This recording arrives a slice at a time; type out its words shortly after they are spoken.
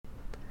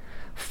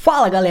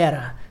Fala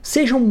galera,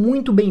 sejam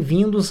muito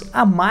bem-vindos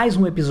a mais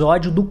um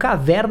episódio do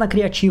Caverna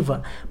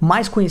Criativa,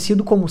 mais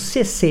conhecido como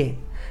CC.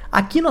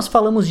 Aqui nós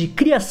falamos de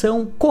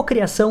criação,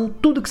 cocriação,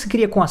 tudo que se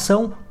cria com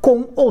ação,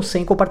 com ou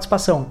sem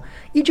coparticipação.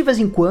 E de vez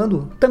em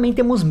quando também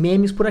temos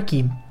memes por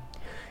aqui.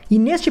 E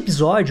neste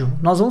episódio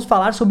nós vamos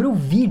falar sobre o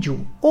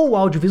vídeo ou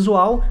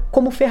audiovisual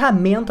como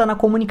ferramenta na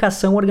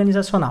comunicação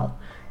organizacional.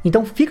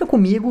 Então fica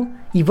comigo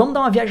e vamos dar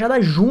uma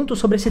viajada junto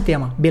sobre esse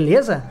tema,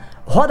 beleza?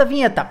 Roda a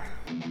vinheta!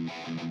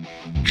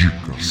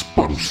 Dicas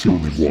para o seu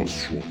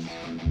negócio.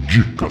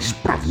 Dicas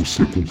para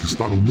você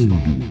conquistar o mundo.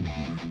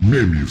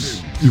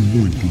 Memes e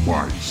muito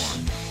mais.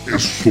 É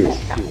só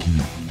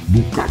aqui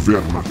no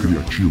Caverna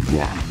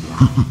Criativa.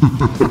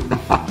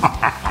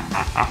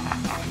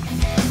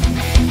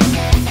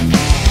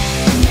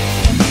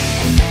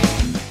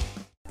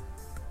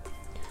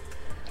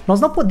 Nós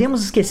não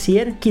podemos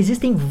esquecer que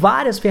existem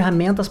várias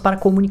ferramentas para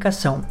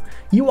comunicação,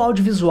 e o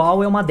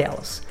audiovisual é uma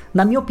delas.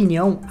 Na minha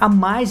opinião, a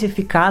mais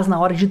eficaz na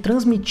hora de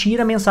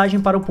transmitir a mensagem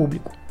para o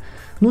público.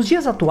 Nos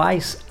dias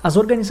atuais, as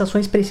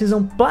organizações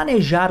precisam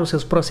planejar os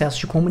seus processos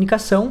de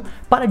comunicação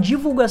para a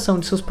divulgação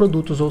de seus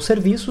produtos ou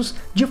serviços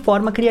de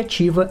forma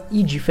criativa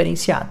e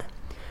diferenciada.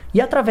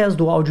 E através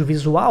do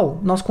audiovisual,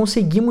 nós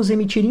conseguimos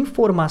emitir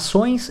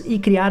informações e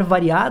criar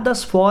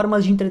variadas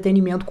formas de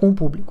entretenimento com o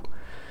público.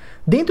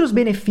 Dentre os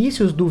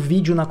benefícios do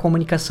vídeo na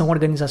comunicação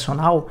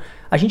organizacional,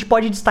 a gente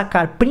pode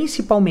destacar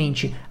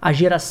principalmente a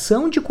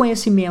geração de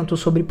conhecimento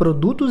sobre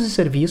produtos e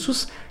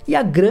serviços e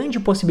a grande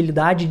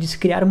possibilidade de se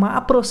criar uma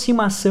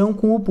aproximação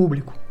com o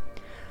público.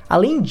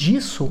 Além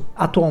disso,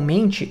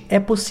 atualmente é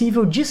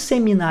possível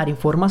disseminar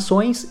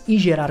informações e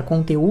gerar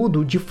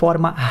conteúdo de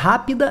forma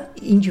rápida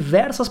em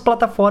diversas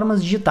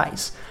plataformas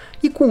digitais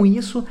e, com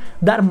isso,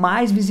 dar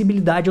mais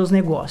visibilidade aos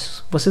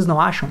negócios. Vocês não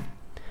acham?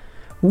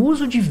 O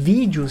uso de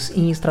vídeos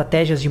em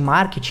estratégias de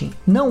marketing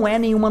não é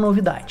nenhuma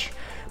novidade,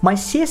 mas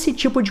se esse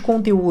tipo de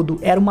conteúdo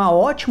era uma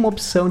ótima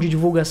opção de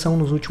divulgação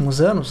nos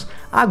últimos anos,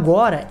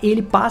 agora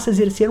ele passa a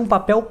exercer um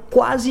papel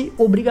quase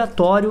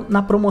obrigatório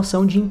na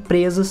promoção de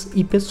empresas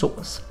e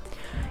pessoas.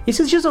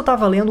 Esses dias eu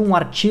estava lendo um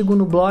artigo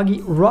no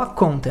blog Rock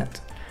Content.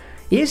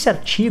 Esse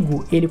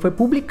artigo ele foi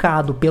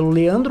publicado pelo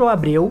Leandro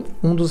Abreu,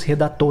 um dos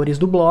redatores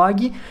do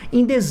blog,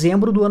 em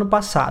dezembro do ano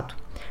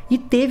passado. E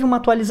teve uma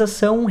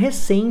atualização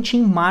recente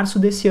em março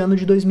desse ano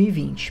de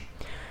 2020.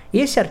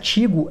 Esse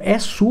artigo é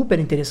super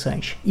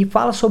interessante e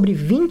fala sobre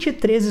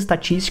 23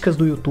 estatísticas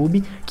do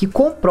YouTube que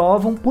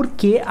comprovam por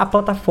que a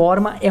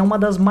plataforma é uma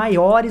das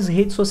maiores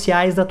redes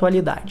sociais da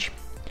atualidade.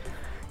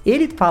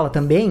 Ele fala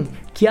também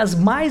que as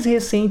mais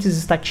recentes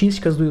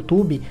estatísticas do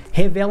YouTube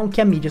revelam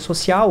que a mídia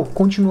social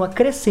continua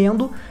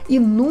crescendo e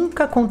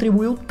nunca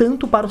contribuiu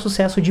tanto para o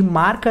sucesso de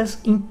marcas,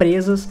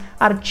 empresas,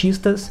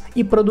 artistas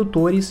e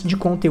produtores de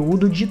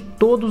conteúdo de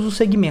todos os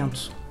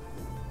segmentos.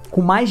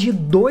 Com mais de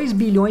 2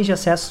 bilhões de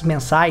acessos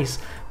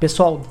mensais,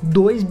 pessoal,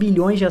 2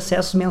 bilhões de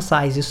acessos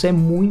mensais, isso é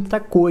muita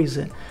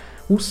coisa.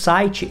 O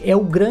site é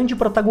o grande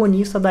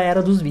protagonista da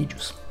era dos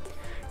vídeos.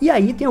 E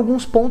aí tem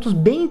alguns pontos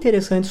bem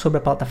interessantes sobre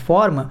a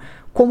plataforma,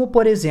 como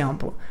por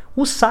exemplo,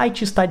 o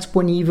site está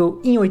disponível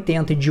em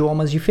 80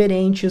 idiomas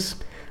diferentes,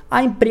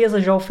 a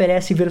empresa já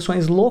oferece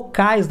versões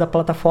locais da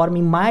plataforma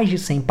em mais de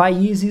 100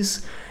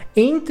 países,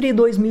 entre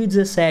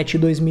 2017 e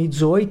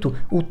 2018,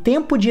 o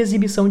tempo de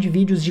exibição de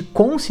vídeos de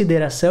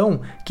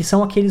consideração, que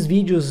são aqueles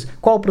vídeos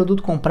qual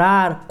produto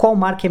comprar, qual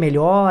marca é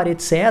melhor,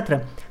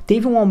 etc.,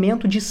 teve um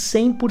aumento de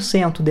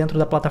 100% dentro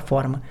da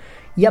plataforma.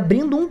 E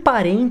abrindo um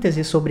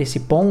parêntese sobre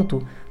esse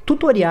ponto,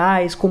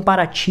 tutoriais,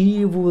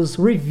 comparativos,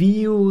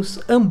 reviews,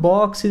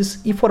 unboxes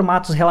e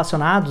formatos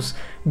relacionados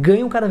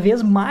ganham cada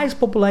vez mais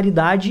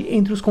popularidade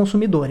entre os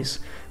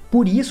consumidores.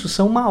 Por isso,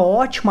 são uma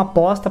ótima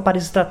aposta para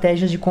as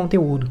estratégias de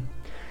conteúdo.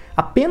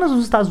 Apenas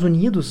nos Estados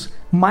Unidos,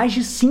 mais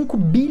de 5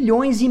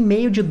 bilhões e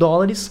meio de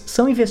dólares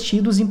são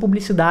investidos em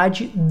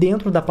publicidade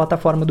dentro da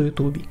plataforma do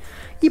YouTube.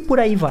 E por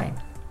aí vai.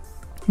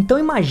 Então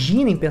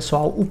imaginem,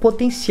 pessoal, o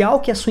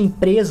potencial que a sua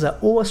empresa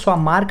ou a sua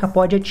marca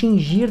pode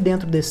atingir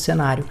dentro desse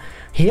cenário.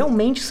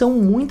 Realmente são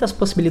muitas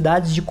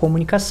possibilidades de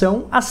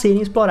comunicação a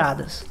serem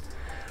exploradas.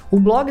 O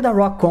blog da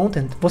Rock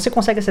Content você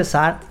consegue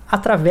acessar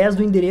através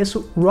do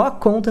endereço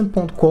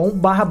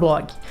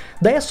rockcontent.com/blog.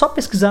 Daí é só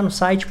pesquisar no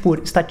site por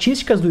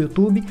estatísticas do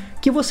YouTube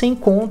que você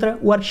encontra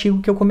o artigo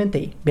que eu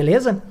comentei,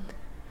 beleza?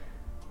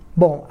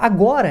 Bom,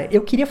 agora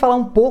eu queria falar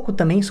um pouco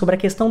também sobre a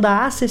questão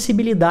da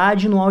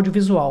acessibilidade no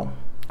audiovisual.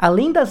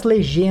 Além das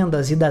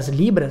legendas e das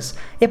libras,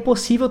 é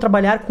possível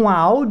trabalhar com a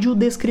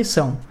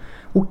audiodescrição.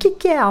 O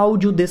que é a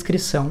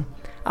audiodescrição?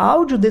 A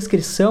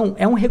audiodescrição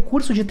é um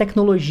recurso de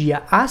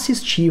tecnologia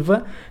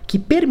assistiva que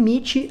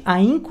permite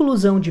a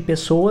inclusão de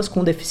pessoas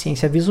com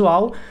deficiência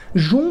visual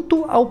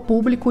junto ao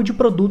público de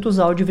produtos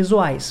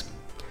audiovisuais.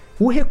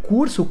 O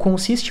recurso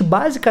consiste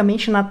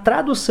basicamente na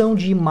tradução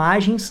de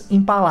imagens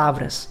em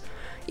palavras.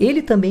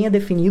 Ele também é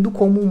definido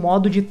como um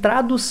modo de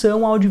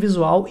tradução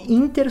audiovisual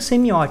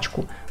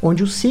intersemiótico,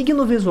 onde o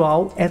signo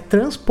visual é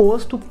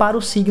transposto para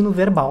o signo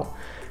verbal.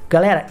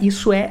 Galera,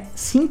 isso é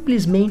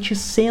simplesmente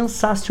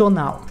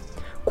sensacional.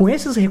 Com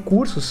esses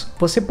recursos,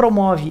 você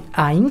promove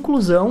a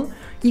inclusão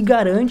e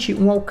garante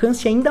um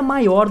alcance ainda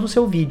maior do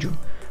seu vídeo.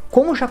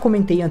 Como já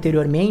comentei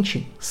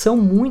anteriormente, são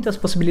muitas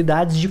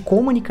possibilidades de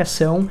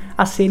comunicação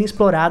a serem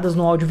exploradas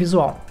no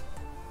audiovisual.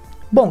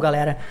 Bom,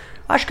 galera,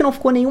 acho que não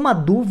ficou nenhuma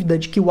dúvida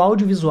de que o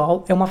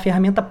audiovisual é uma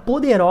ferramenta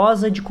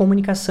poderosa de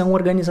comunicação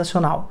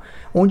organizacional,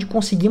 onde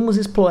conseguimos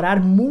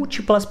explorar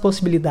múltiplas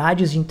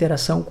possibilidades de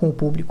interação com o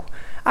público.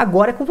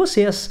 Agora é com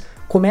vocês.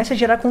 Comece a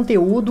gerar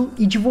conteúdo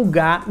e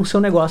divulgar o seu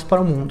negócio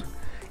para o mundo.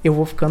 Eu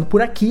vou ficando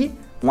por aqui,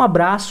 um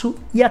abraço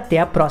e até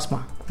a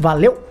próxima.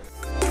 Valeu!